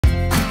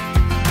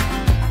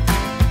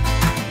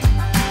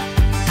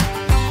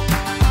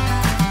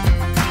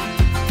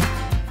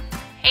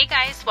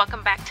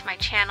welcome back to my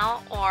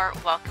channel, or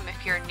welcome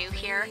if you're new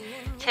here.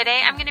 Today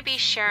I'm going to be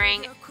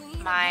sharing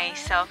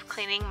myself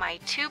cleaning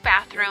my 2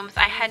 bathrooms.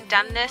 I had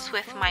done this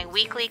with my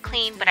weekly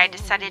clean, but I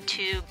decided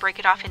to break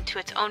it off into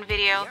its own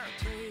video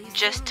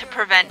just to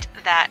prevent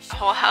that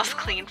whole house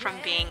clean from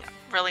being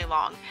really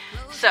long.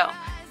 So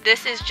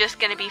this is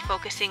just going to be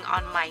focusing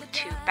on my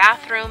 2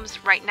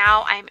 bathrooms. Right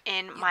now I'm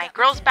in my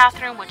girls'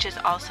 bathroom, which is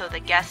also the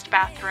guest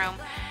bathroom.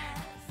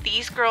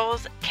 These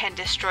girls can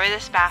destroy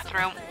this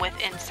bathroom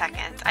within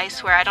seconds. I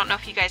swear, I don't know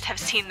if you guys have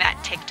seen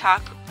that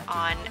TikTok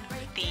on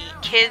the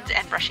kids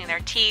and brushing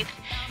their teeth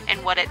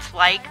and what it's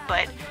like,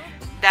 but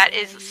that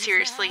is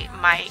seriously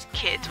my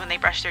kids when they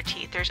brush their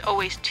teeth. There's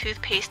always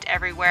toothpaste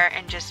everywhere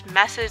and just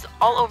messes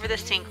all over the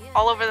sink,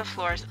 all over the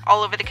floors,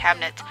 all over the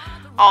cabinets,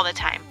 all the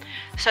time.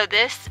 So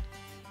this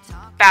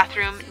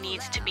bathroom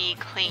needs to be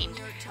cleaned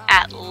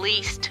at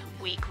least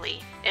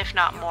weekly, if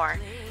not more.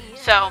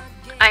 So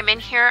I'm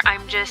in here,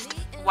 I'm just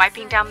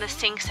wiping down the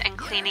sinks and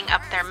cleaning up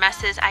their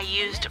messes. I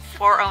used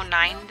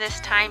 409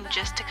 this time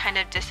just to kind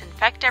of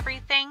disinfect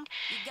everything,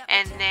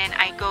 and then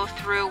I go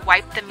through,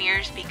 wipe the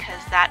mirrors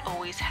because that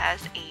always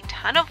has a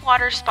ton of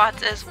water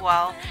spots as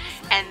well,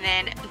 and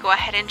then go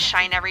ahead and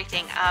shine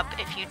everything up.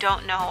 If you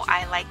don't know,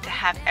 I like to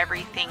have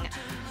everything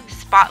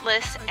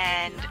spotless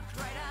and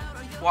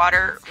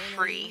water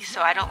free,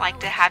 so I don't like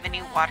to have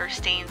any water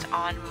stains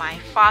on my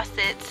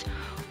faucets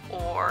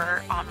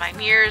or on my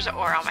mirrors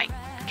or on my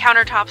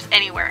countertops,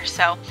 anywhere.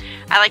 So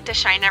I like to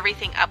shine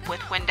everything up with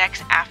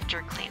Windex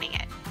after cleaning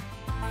it.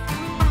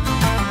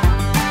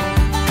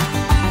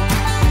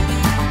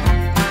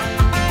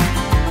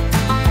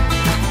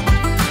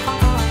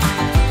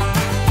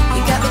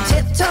 You got me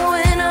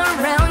tiptoeing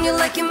around you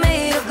like you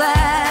made of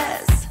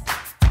glass.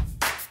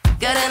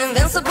 Got an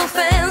invincible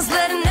fence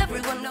letting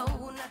everyone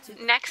know.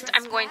 Next,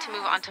 I'm going to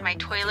move on to my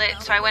toilet.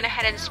 So I went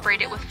ahead and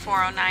sprayed it with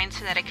 409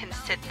 so that it can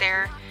sit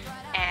there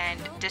and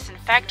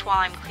disinfect while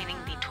I'm cleaning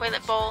the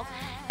toilet bowl.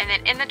 And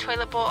then in the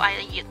toilet bowl,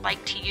 I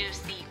like to use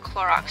the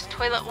Clorox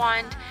toilet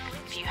wand.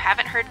 If you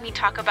haven't heard me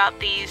talk about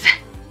these,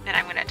 then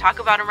I'm going to talk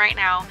about them right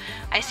now.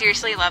 I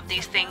seriously love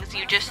these things.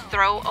 You just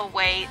throw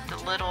away the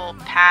little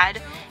pad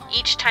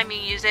each time you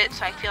use it,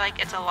 so I feel like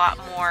it's a lot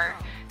more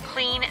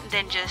clean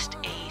than just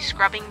a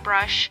scrubbing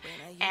brush,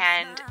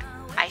 and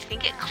I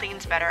think it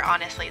cleans better,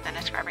 honestly, than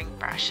a scrubbing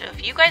brush. So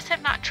if you guys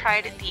have not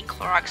tried the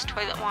Clorox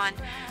toilet wand,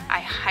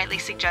 I highly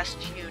suggest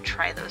you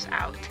try those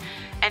out.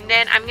 And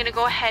then I'm going to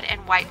go ahead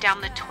and wipe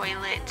down the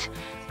toilet.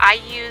 I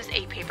use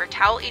a paper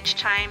towel each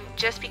time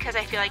just because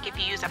I feel like if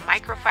you use a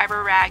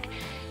microfiber rag,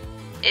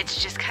 it's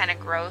just kind of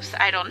gross.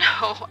 I don't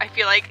know. I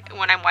feel like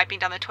when I'm wiping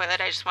down the toilet,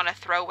 I just want to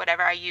throw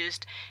whatever I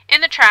used in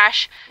the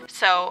trash.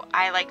 So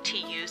I like to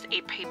use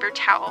a paper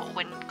towel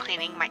when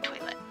cleaning my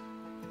toilet.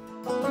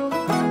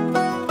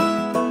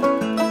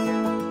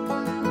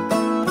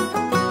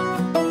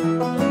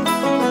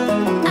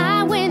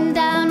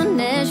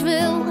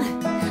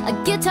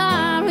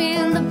 Guitar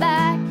in the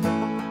back,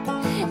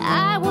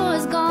 I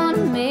was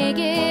gonna make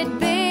it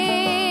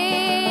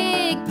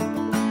big,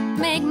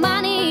 make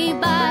money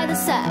by the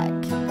sack.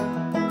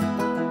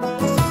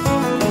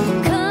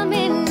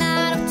 Coming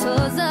out of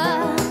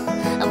Tulsa,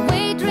 a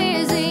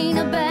waitress in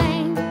a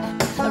bank,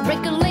 a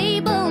record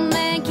label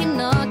man came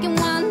knocking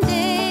one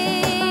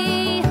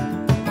day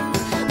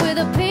with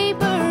a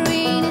paper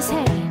in his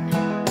hand,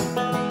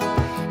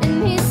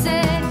 and he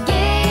said,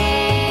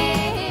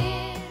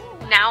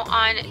 now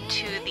on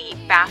to the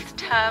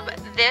bathtub.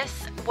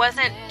 This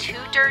wasn't too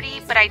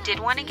dirty, but I did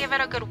want to give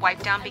it a good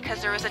wipe down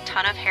because there was a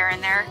ton of hair in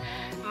there.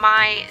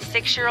 My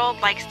 6-year-old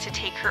likes to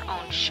take her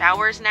own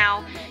showers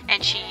now,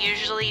 and she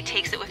usually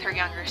takes it with her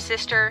younger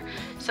sister.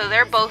 So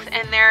they're both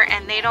in there,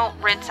 and they don't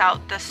rinse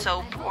out the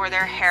soap or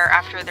their hair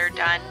after they're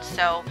done.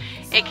 So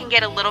it can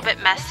get a little bit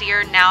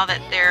messier now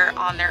that they're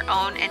on their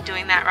own and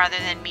doing that rather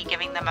than me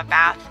giving them a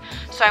bath.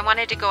 So I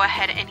wanted to go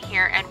ahead in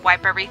here and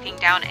wipe everything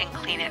down and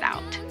clean it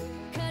out.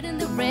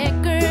 The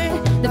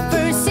record, the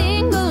first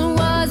single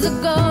was a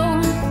go,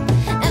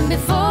 and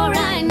before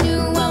I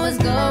knew what was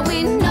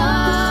going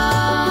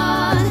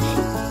on,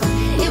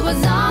 it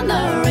was on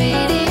the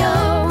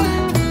radio.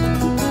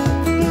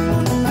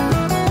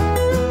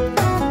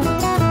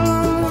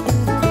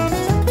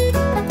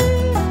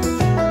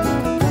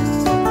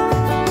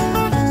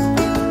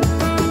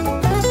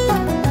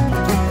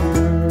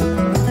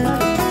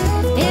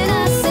 And I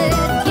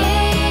said,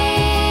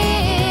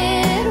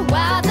 get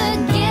while the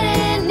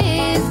getting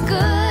is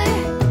good.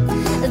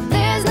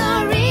 There's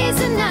no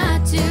reason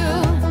not to.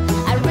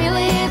 I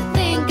really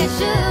think I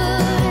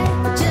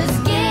should. Just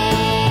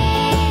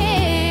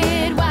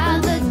get while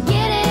the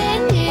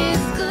getting is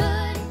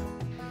good.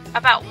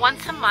 About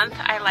once a month,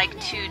 I like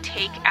to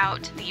take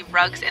out the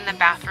rugs in the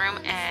bathroom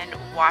and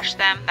wash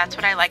them. That's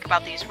what I like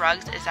about these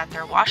rugs, is that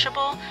they're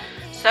washable.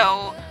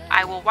 So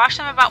I will wash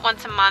them about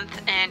once a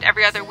month, and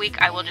every other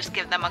week I will just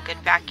give them a good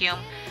vacuum.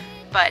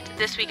 But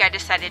this week I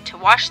decided to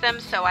wash them,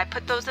 so I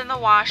put those in the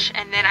wash,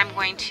 and then I'm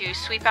going to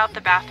sweep out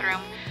the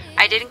bathroom.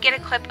 I didn't get a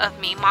clip of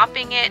me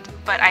mopping it,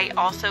 but I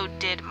also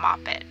did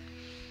mop it.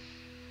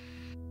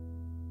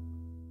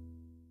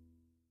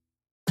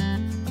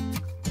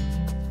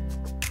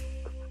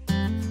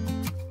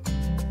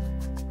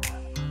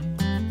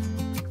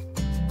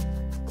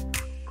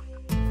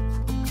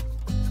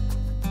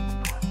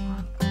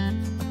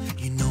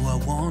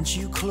 want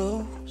you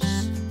close.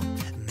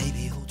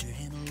 Maybe hold your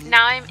hand.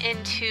 Now I'm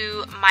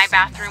into my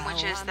bathroom,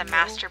 which is the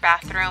master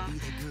bathroom.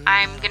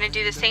 I'm going to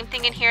do the same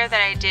thing in here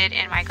that I did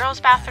in my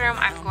girls' bathroom.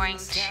 I'm going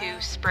to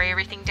spray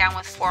everything down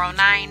with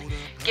 409,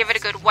 give it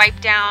a good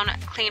wipe down,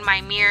 clean my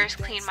mirrors,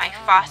 clean my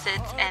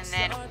faucets, and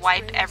then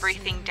wipe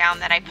everything down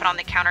that I put on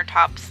the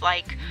countertops,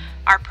 like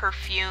our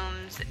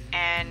perfumes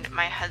and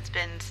my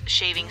husband's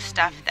shaving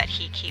stuff that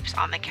he keeps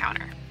on the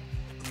counter.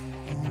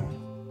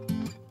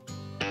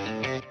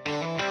 Can't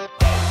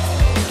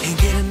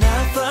get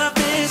enough of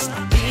this.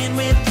 Being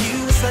with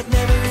you is like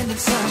never-ending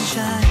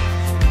sunshine.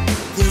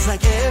 Feels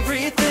like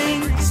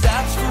everything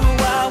stops for a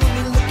while when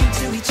we look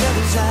into each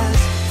other's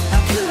eyes.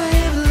 How could I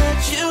ever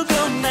let you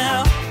go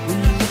now when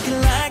you're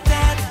looking like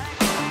that?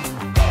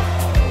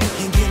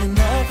 Can't get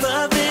enough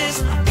of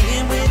this.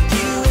 Being with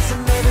you is a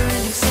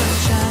never-ending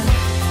sunshine.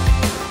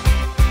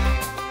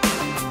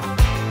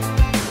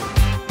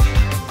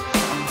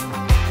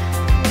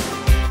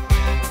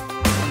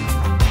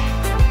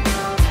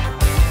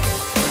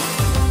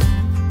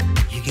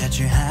 You got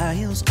your high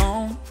heels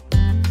on,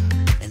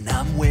 and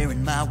I'm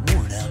wearing my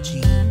worn-out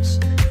jeans.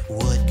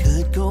 What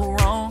could go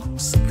wrong?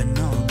 Sipping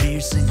on a beer,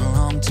 sing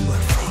along to our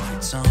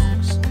favorite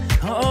songs.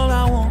 All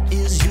I want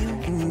is you.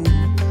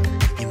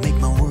 You make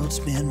my world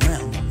spin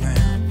round and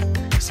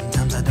round.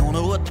 Sometimes I don't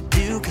know what to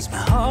do, 'cause my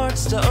heart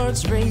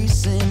starts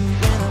racing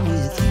when I'm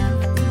with you.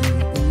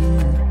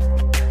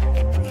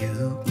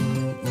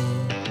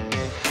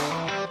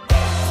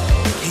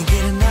 Can't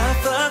get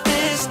enough of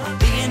this.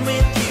 Being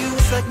with you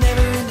is like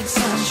never-ending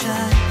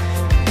sunshine.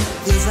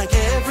 Feels like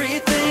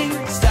everything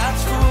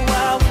stops for a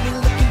while when we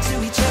look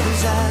into each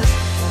other's eyes.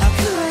 How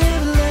could I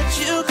ever let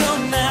you go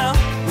now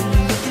when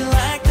you're looking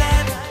like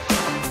that?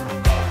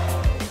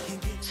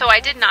 So I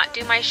did not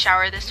do my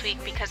shower this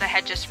week because I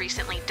had just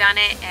recently done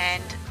it,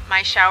 and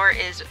my shower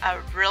is a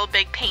real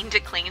big pain to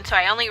clean, so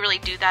I only really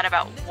do that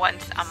about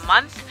once a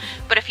month.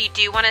 But if you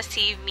do want to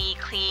see me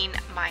clean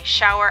my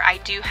shower, I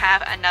do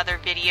have another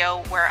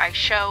video where I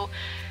show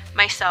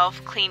myself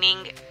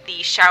cleaning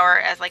the shower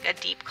as like a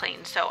deep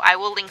clean, so I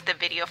will link the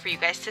video for you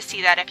guys to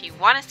see that if you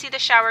want to see the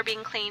shower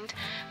being cleaned.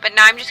 But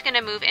now I'm just going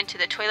to move into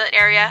the toilet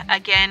area.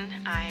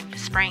 Again, I'm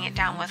spraying it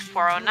down with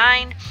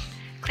 409,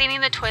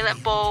 cleaning the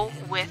toilet bowl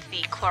with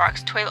the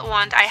Clorox toilet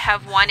wand. I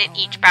have one in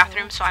each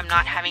bathroom, so I'm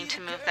not having to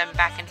move them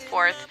back and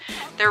forth.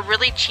 They're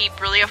really cheap,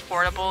 really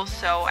affordable,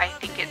 so I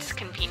think it's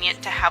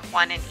convenient to have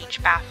one in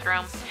each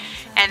bathroom.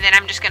 And then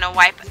I'm just going to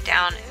wipe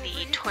down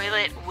the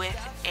toilet with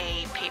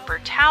a paper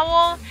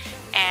towel,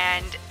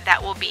 and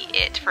that will be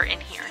it for in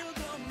here.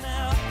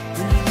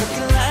 When you're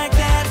looking like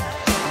that,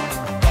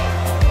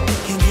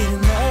 can't get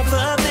enough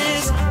of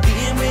this.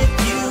 Being with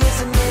you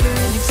is a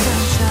never-ending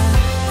sunshine.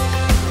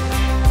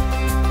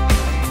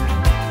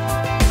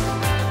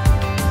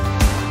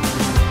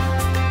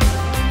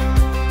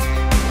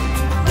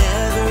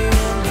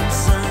 Never-ending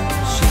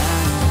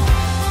sunshine.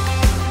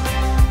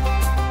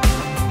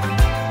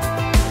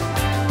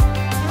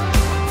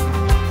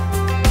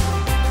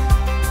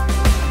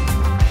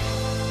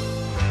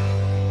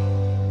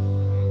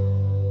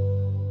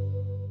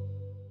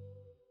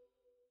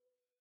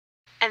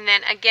 And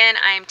then again,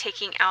 I'm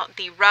taking out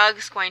the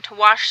rugs, going to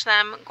wash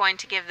them, going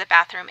to give the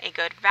bathroom a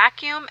good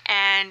vacuum,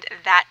 and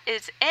that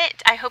is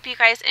it. I hope you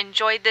guys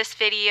enjoyed this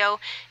video.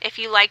 If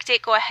you liked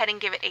it, go ahead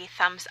and give it a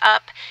thumbs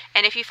up.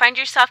 And if you find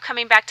yourself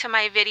coming back to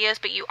my videos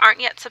but you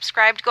aren't yet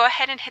subscribed, go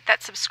ahead and hit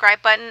that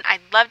subscribe button. I'd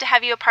love to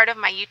have you a part of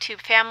my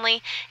YouTube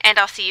family, and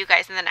I'll see you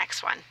guys in the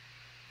next one.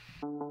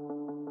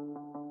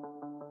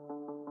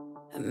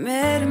 I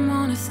met him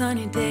on a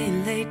sunny day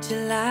in late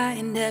July,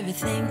 and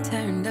everything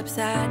turned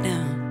upside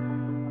down.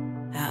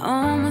 I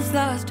almost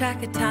lost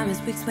track of time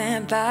as weeks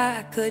went by.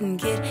 I couldn't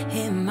get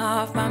him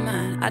off my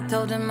mind. I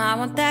told him I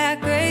want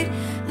that great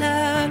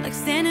love, like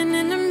standing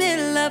in the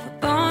middle of a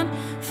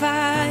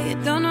bonfire. You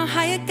don't know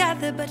how you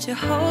got there, but you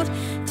hold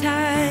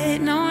tight,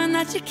 knowing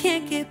that you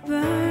can't get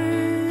burned.